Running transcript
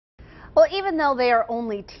Well, even though they are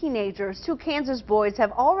only teenagers, two Kansas boys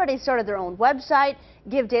have already started their own website,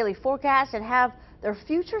 give daily forecasts, and have their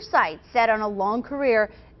future sights set on a long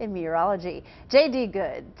career in meteorology. Jade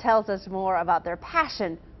DeGood tells us more about their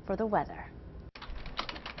passion for the weather.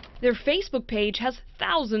 Their Facebook page has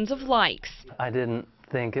thousands of likes. I didn't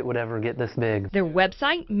think it would ever get this big. Their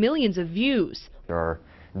website, millions of views. Our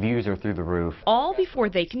views are through the roof. All before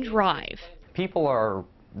they can drive. People are,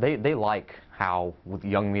 they like how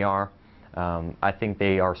young we are. I think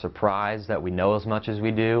they are surprised that we know as much as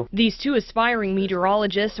we do. These two aspiring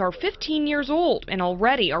meteorologists are 15 years old and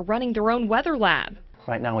already are running their own weather lab.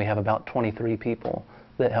 Right now we have about 23 people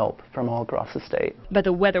that help from all across the state. But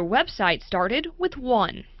the weather website started with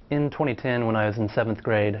one. In 2010, when I was in 7th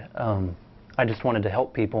grade, I just wanted to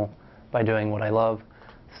help people by doing what I love,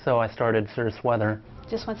 so I started Cirrus Weather.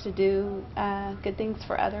 Just wants to do good things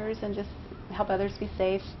for others and just help others be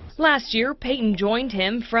safe. Last year, Peyton joined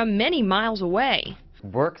him from many miles away.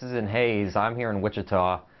 Brooks is in Hayes. I'm here in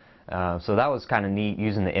Wichita, so that was kind of neat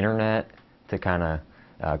using the internet to kind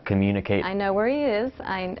of communicate. I know where he is.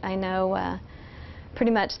 I know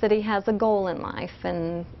pretty much that he has a goal in life,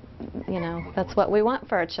 and you know, that's what we want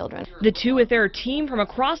for our children. The two with their team from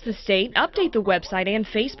across the state update the website and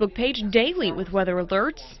Facebook page daily with weather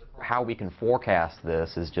alerts. How we can forecast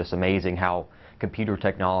this is just amazing, how computer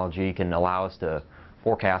technology can allow us to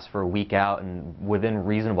forecast for a week out and within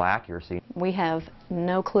reasonable accuracy. We have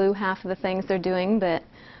no clue half of the things they're doing, but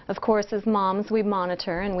of course as moms we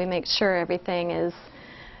monitor and we make sure everything is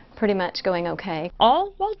pretty much going okay.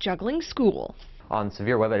 All while juggling school. On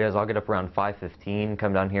severe weather days, I'll get up around 5:15,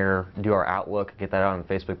 come down here, do our outlook, get that out on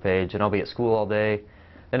the Facebook page, and I'll be at school all day.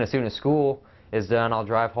 Then as soon as school is done, I'll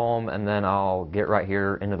drive home, and then I'll get right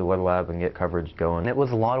here into the weather lab and get coverage going. It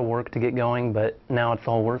was a lot of work to get going, but now it's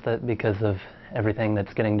all worth it because of everything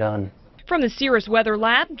that's getting done. From the Cirrus Weather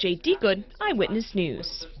Lab, Jade DeGood, Eyewitness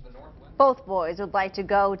News. Both boys would like to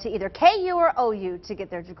go to either KU or OU to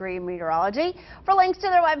get their degree in meteorology. For links to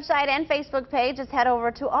their website and Facebook page, just head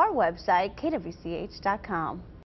over to our website, KWCH.com.